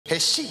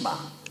Heshima,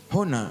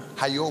 honor,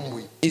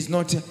 haiombwi, is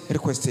not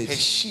requested.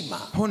 Heshima,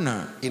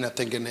 Honor,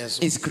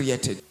 inatengenezwa. is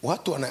created.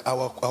 Watu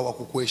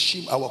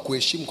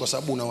hawakuheshimu kwa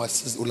sababu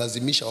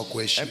unalazimisha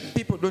wakuheshimu.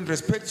 People don't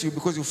respect you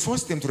because you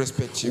force them to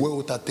respect you. Wewe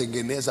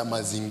utatengeneza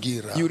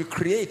mazingira. You will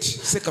create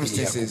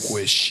circumstances,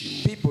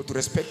 people to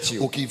respect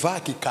you. Ukivaa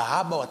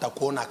kikahaba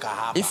watakuona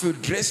kahaba. If you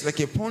dress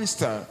like a porn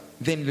star,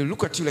 then they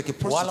look at you like a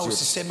prostitute. Wala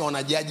usiseme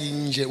wanajaji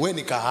nje, wewe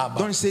ni kahaba.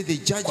 Don't say they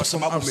judge you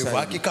from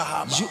outside.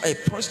 You are a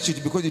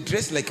prostitute because you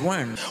dress like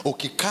one.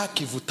 Ukikaa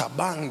kivuta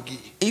bangi,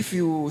 if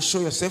you show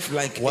yourself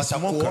like a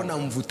smoker,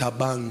 mvuta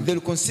bangi, they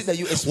will consider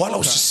you a smoker. Wala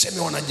usiseme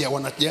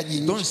wanajaji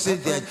nje. Don't say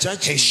they are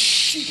judging.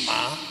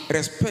 Heshima,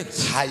 respect,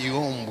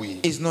 haiombwi,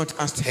 is not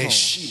asked for.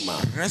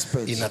 Heshima,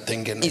 respect,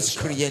 inatengenezwa. is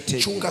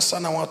created. Chunga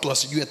sana watu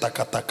wasijue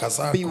takataka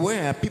zako.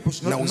 Beware, people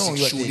should not know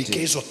your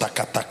hizo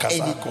takataka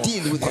zako.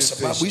 Kwa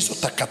sababu hizo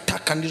takataka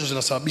ndizo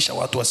zinasababisha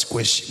watu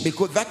wasikuheshimu.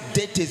 Because that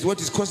debt is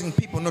what is causing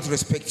people not to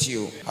respect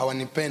you.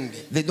 Hawanipendi.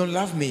 They don't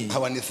love me.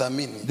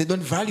 Hawanithamini. They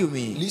don't value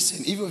me.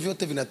 Listen, hivyo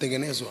vyote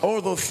vinatengenezwa.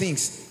 All those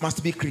things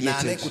must be created. Na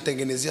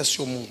anayekutengenezea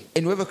sio Mungu.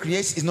 And whoever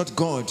creates is not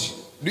God.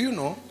 Do you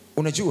know?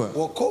 Unajua?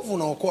 Wokovu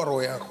unaokoa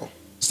roho yako.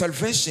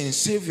 Salvation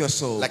save your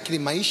soul. Lakini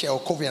maisha ya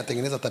wokovu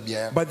yanatengeneza tabia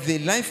yako. But the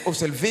life of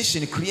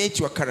salvation creates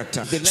your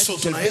character. The life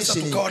of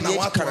salvation creates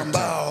watu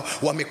ambao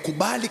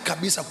wamekubali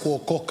kabisa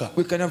kuokoka.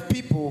 We can have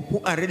people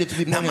who are ready to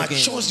be born again. Na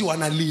machozi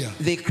wanalia.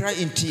 They cry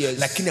in tears.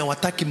 Lakini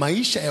hawataki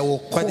maisha ya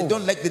wokovu. But they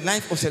don't like the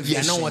life of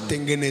salvation.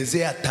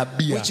 Yanawatengenezea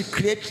tabia. Which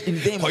create in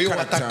them character. Kwa hiyo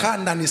watakaa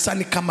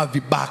kanisani kama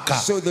vibaka.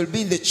 So they'll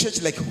be in the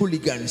church like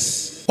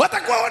hooligans.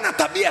 Watakuwa wana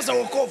tabia za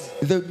wokovu.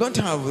 They don't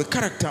have the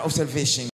character of salvation.